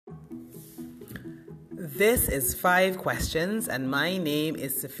This is 5 Questions, and my name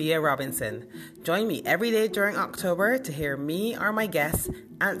is Sophia Robinson. Join me every day during October to hear me or my guests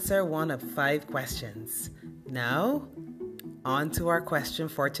answer one of 5 questions. Now, on to our question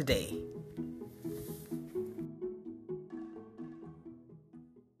for today.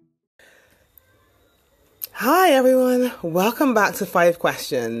 Hi everyone, welcome back to 5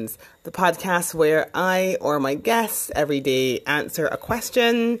 Questions, the podcast where I or my guests every day answer a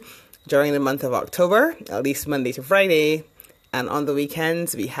question during the month of October, at least Monday to Friday, and on the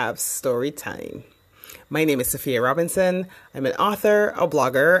weekends we have story time. My name is Sophia Robinson. I'm an author, a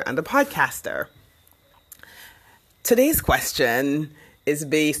blogger, and a podcaster. Today's question is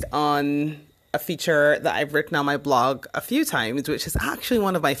based on a feature that I've written on my blog a few times, which is actually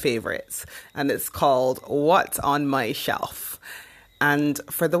one of my favorites, and it's called What's on My Shelf. And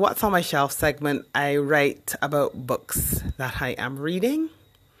for the What's on My Shelf segment, I write about books that I am reading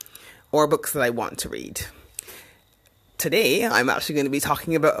or books that I want to read. Today, I'm actually going to be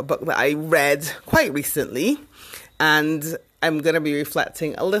talking about a book that I read quite recently, and I'm going to be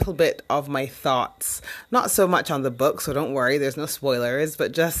reflecting a little bit of my thoughts, not so much on the book, so don't worry, there's no spoilers,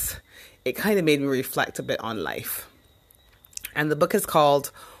 but just it kind of made me reflect a bit on life. And the book is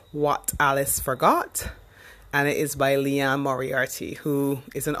called What Alice Forgot, and it is by Liane Moriarty, who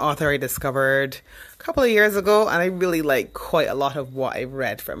is an author I discovered a couple of years ago, and I really like quite a lot of what I've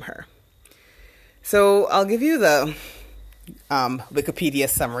read from her. So I'll give you the Wikipedia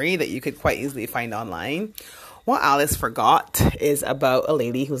summary that you could quite easily find online. What Alice Forgot is about a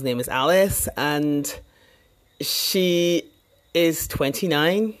lady whose name is Alice, and she is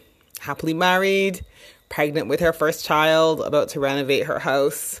 29, happily married, pregnant with her first child, about to renovate her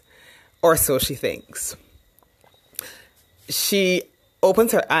house, or so she thinks. She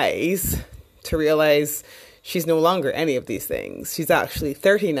opens her eyes to realize she's no longer any of these things. She's actually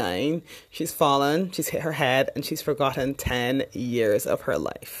 39, she's fallen, she's hit her head, and she's forgotten 10 years of her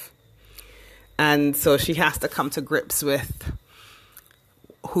life. And so she has to come to grips with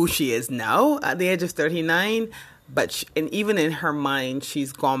who she is now at the age of 39, but even in her mind,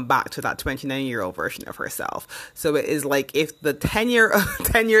 she's gone back to that 29-year-old version of herself. So it is like if the 10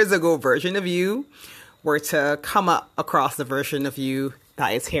 years ago version of you were to come up across the version of you that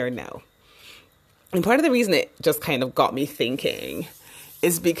is here now. And part of the reason it just kind of got me thinking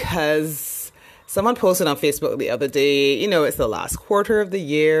is because someone posted on Facebook the other day, it's the last quarter of the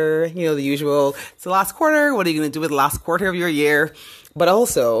year, the usual, it's the last quarter, what are you going to do with the last quarter of your year? But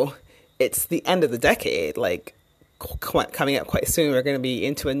also, it's the end of the decade, like coming up quite soon, we're going to be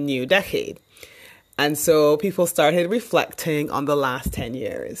into a new decade. And so people started reflecting on the last 10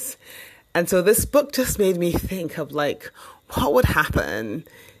 years. And so this book just made me think of what would happen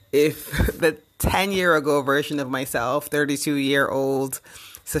if the 10-year ago version of myself, 32-year-old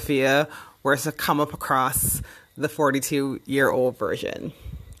Sophia, were to come up across the 42-year-old version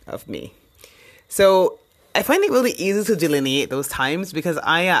of me. So I find it really easy to delineate those times because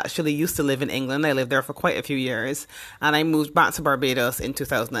I actually used to live in England. I lived there for quite a few years, and I moved back to Barbados in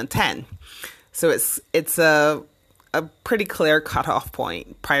 2010. So it's a pretty clear cutoff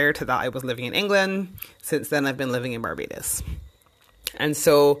point. Prior to that, I was living in England. Since then, I've been living in Barbados. And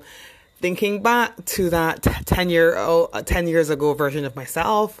so thinking back to that 10 years ago version of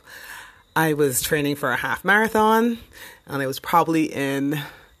myself, I was training for a half marathon, and I was probably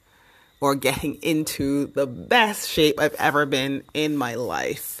getting into the best shape I've ever been in my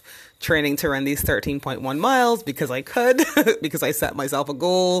life, training to run these 13.1 miles because I could, because I set myself a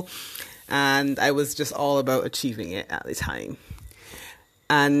goal, and I was just all about achieving it at the time.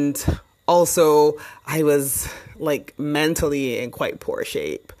 And also, I was mentally in quite poor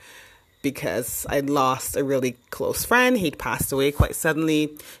shape because I'd lost a really close friend. He'd passed away quite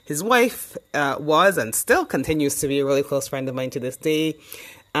suddenly. His wife was and still continues to be a really close friend of mine to this day.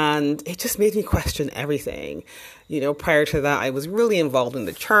 And it just made me question everything. Prior to that, I was really involved in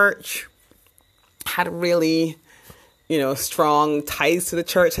the church, had really, strong ties to the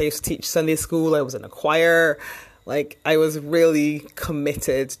church. I used to teach Sunday school. I was in a choir. I was really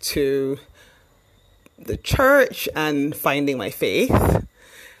committed to the church and finding my faith.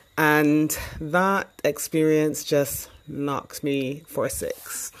 And that experience just knocked me for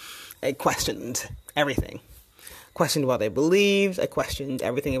 6. I questioned everything. Questioned what I believed. I questioned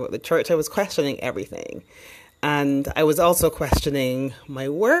everything about the church. I was questioning everything. And I was also questioning my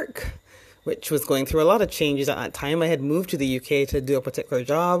work, which was going through a lot of changes at that time. I had moved to the UK to do a particular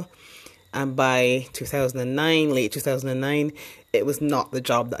job. And by 2009, late 2009, it was not the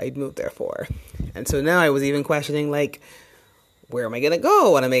job that I'd moved there for. And so now I was even questioning, where am I going to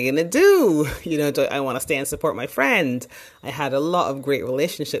go? What am I going to do? Do I want to stay and support my friend? I had a lot of great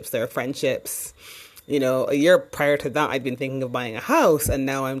relationships there, friendships, A year prior to that, I'd been thinking of buying a house, and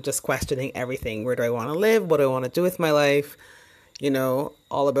now I'm just questioning everything. Where do I want to live? What do I want to do with my life?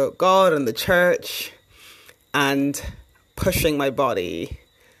 All about God and the church, and pushing my body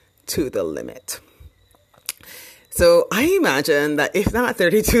to the limit. So I imagine that if that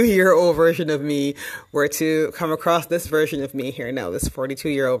 32-year-old version of me were to come across this version of me here now, this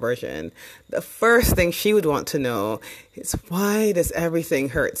 42-year-old version, the first thing she would want to know is, why does everything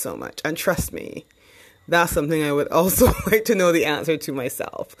hurt so much? And trust me, that's something I would also like to know the answer to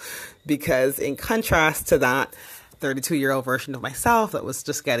myself. Because in contrast to that 32-year-old version of myself that was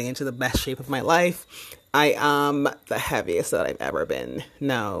just getting into the best shape of my life, I am the heaviest that I've ever been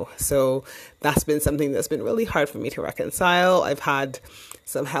now. So that's been something that's been really hard for me to reconcile. I've had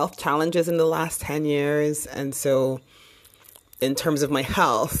some health challenges in the last 10 years. And so in terms of my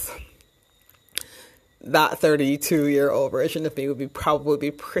health, that 32-year-old version of me would probably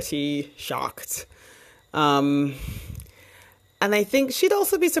be pretty shocked. And I think she'd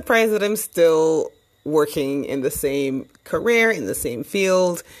also be surprised that I'm still working in the same career, in the same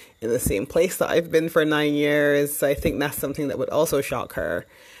field, in the same place that I've been for 9 years. So I think that's something that would also shock her.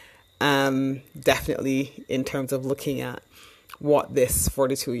 Definitely in terms of looking at what this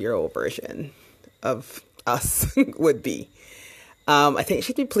 42-year-old version of us would be. I think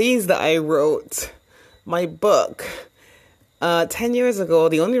she'd be pleased that I wrote my book. 10 years ago,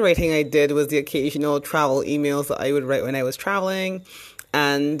 the only writing I did was the occasional travel emails that I would write when I was traveling.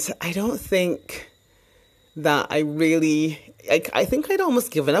 And I don't think that I think I'd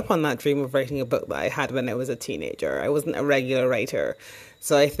almost given up on that dream of writing a book that I had when I was a teenager. I wasn't a regular writer.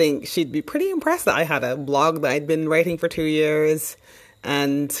 So I think she'd be pretty impressed that I had a blog that I'd been writing for 2 years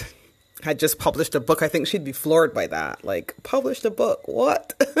and had just published a book. I think she'd be floored by that. Like, published a book?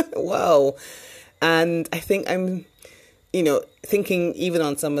 What? Wow. And I think I'm, thinking even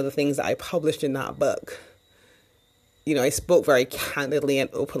on some of the things that I published in that book. I spoke very candidly and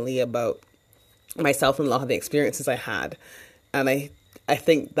openly about myself and a lot of the experiences I had. And I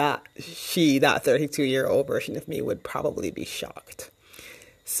think that that 32-year-old version of me would probably be shocked.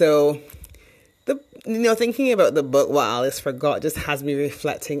 So, thinking about the book, What Alice Forgot, just has me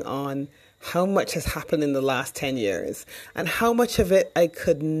reflecting on how much has happened in the last 10 years and how much of it I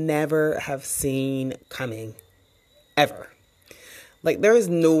could never have seen coming, ever. Like, there is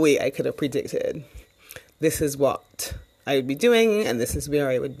no way I could have predicted this is what I would be doing and this is where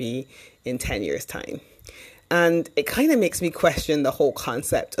I would be in 10 years' time. And it kind of makes me question the whole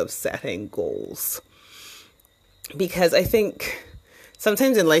concept of setting goals. Because I think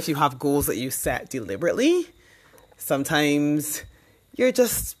sometimes in life you have goals that you set deliberately. Sometimes you're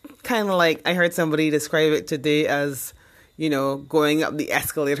just kind of like, I heard somebody describe it today as, going up the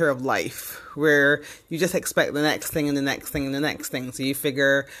escalator of life, where you just expect the next thing and the next thing and the next thing. So you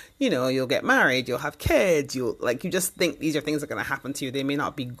figure, you'll get married, you'll have kids, you just think these are things that are going to happen to you. They may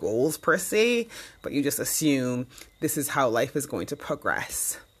not be goals per se, but you just assume this is how life is going to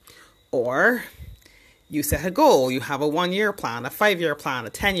progress. Or you set a goal, you have a 1-year plan, a 5-year plan, a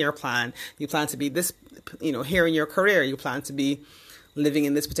 10-year plan. You plan to be this, here in your career, you plan to be living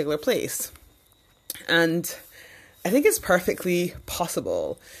in this particular place. And I think it's perfectly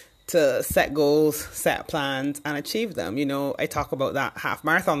possible to set goals, set plans, and achieve them. I talk about that half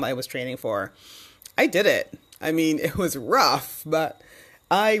marathon that I was training for. I did it. I mean, it was rough, but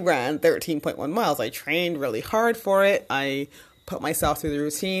I ran 13.1 miles. I trained really hard for it. I put myself through the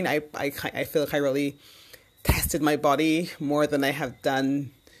routine. I feel like I really tested my body more than I had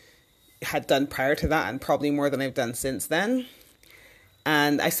done prior to that, and probably more than I've done since then.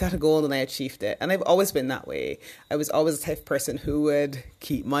 And I set a goal and I achieved it. And I've always been that way. I was always the type of person who would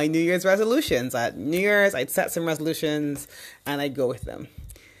keep my New Year's resolutions. At New Year's, I'd set some resolutions and I'd go with them.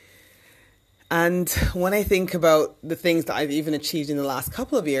 And when I think about the things that I've even achieved in the last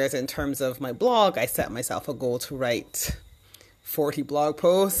couple of years in terms of my blog, I set myself a goal to write 40 blog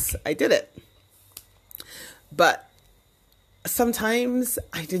posts. I did it. But sometimes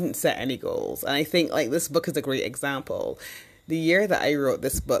I didn't set any goals. And I think this book is a great example. The year that I wrote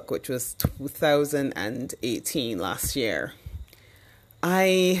this book, which was 2018, last year,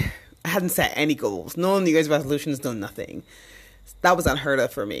 I hadn't set any goals. No New Year's resolutions, no nothing. That was unheard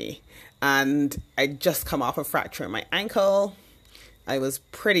of for me. And I'd just come off of fracturing my ankle. I was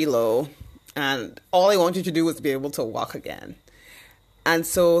pretty low. And all I wanted to do was be able to walk again. And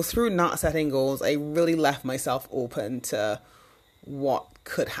so through not setting goals, I really left myself open to what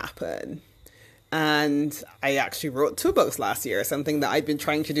could happen. And I actually wrote 2 books last year, something that I'd been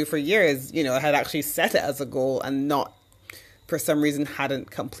trying to do for years. I had actually set it as a goal and not, for some reason,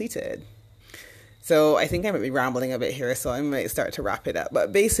 hadn't completed. So I think I might be rambling a bit here, so I might start to wrap it up.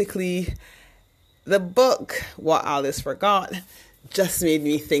 But basically, the book, What Alice Forgot, just made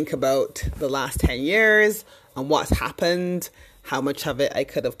me think about the last 10 years and what's happened, how much of it I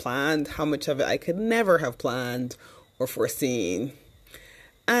could have planned, how much of it I could never have planned or foreseen.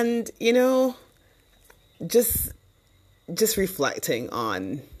 And, just reflecting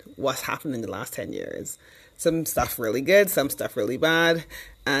on what's happened in the last 10 years. Some stuff really good, some stuff really bad.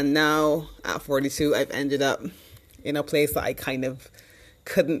 And now at 42, I've ended up in a place that I kind of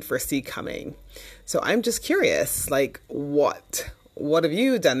couldn't foresee coming. So I'm just curious, what have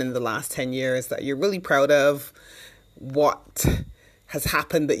you done in the last 10 years that you're really proud of? What has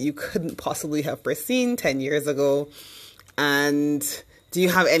happened that you couldn't possibly have foreseen 10 years ago? And do you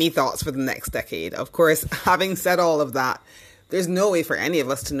have any thoughts for the next decade? Of course, having said all of that, there's no way for any of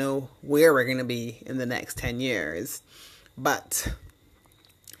us to know where we're going to be in the next 10 years. But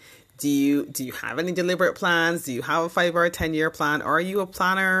do you have any deliberate plans? Do you have a 5 or a 10-year plan? Or are you a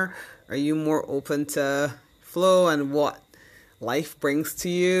planner? Are you more open to flow and what life brings to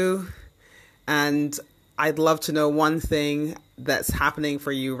you? And I'd love to know one thing that's happening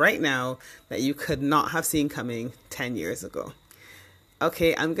for you right now that you could not have seen coming 10 years ago.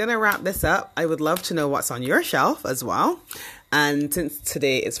 Okay, I'm going to wrap this up. I would love to know what's on your shelf as well. And since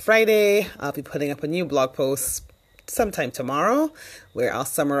today is Friday, I'll be putting up a new blog post sometime tomorrow where I'll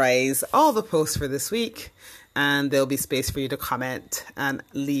summarize all the posts for this week. And there'll be space for you to comment and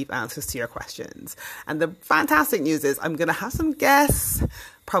leave answers to your questions. And the fantastic news is I'm going to have some guests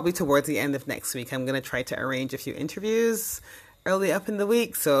probably towards the end of next week. I'm going to try to arrange a few interviews early up in the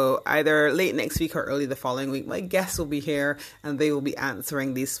week. So either late next week or early the following week, my guests will be here and they will be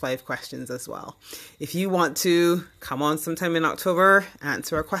answering these 5 questions as well. If you want to come on sometime in October,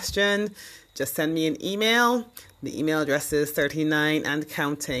 answer a question, just send me an email. The email address is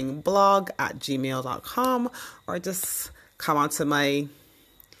 39andcountingblog@gmail.com, or just come onto my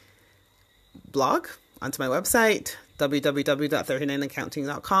blog, onto my website,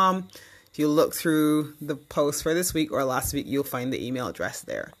 www.39andcounting.com. If you look through the post for this week or last week, you'll find the email address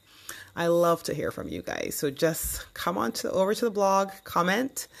there. I love to hear from you guys. So just come on over to the blog,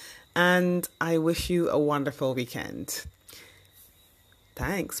 comment, and I wish you a wonderful weekend.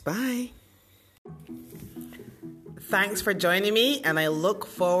 Thanks. Bye. Thanks for joining me, and I look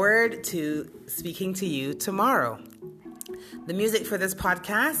forward to speaking to you tomorrow. The music for this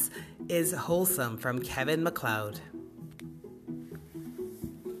podcast is Wholesome from Kevin MacLeod.